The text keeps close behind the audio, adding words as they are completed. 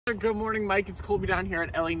Good morning, Mike. It's Colby down here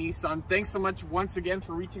at LA Nissan. Thanks so much once again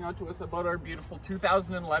for reaching out to us about our beautiful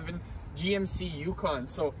 2011 GMC Yukon.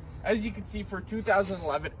 So as you can see, for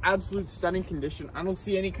 2011, absolute stunning condition. I don't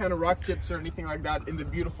see any kind of rock chips or anything like that in the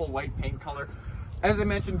beautiful white paint color. As I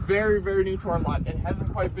mentioned, very new to our lot. It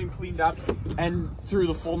hasn't quite been cleaned up and through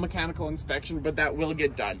the full mechanical inspection, but that will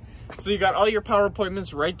get done. So you got all your power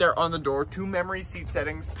appointments right there on the door, 2 memory seat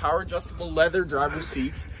settings, power adjustable leather driver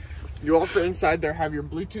seats. You also inside there have your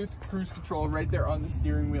Bluetooth cruise control right there on the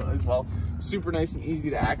steering wheel as well. Super nice and easy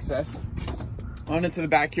to access. On into the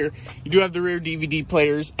back here, you do have the rear DVD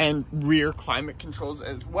players and rear climate controls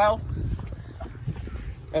as well.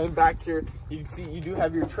 And back here, you can see you do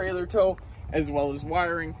have your trailer tow as well as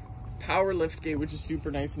wiring, power lift gate, which is super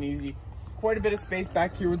nice and easy. Quite a bit of space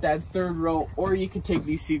back here with that 3rd row, or you could take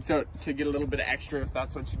these seats out to get a little bit of extra if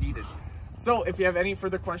that's what you needed. So if you have any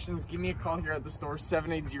further questions, give me a call here at the store,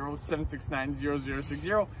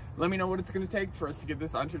 780-769-0060. Let me know what it's going to take for us to get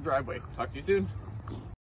this onto your driveway. Talk to you soon.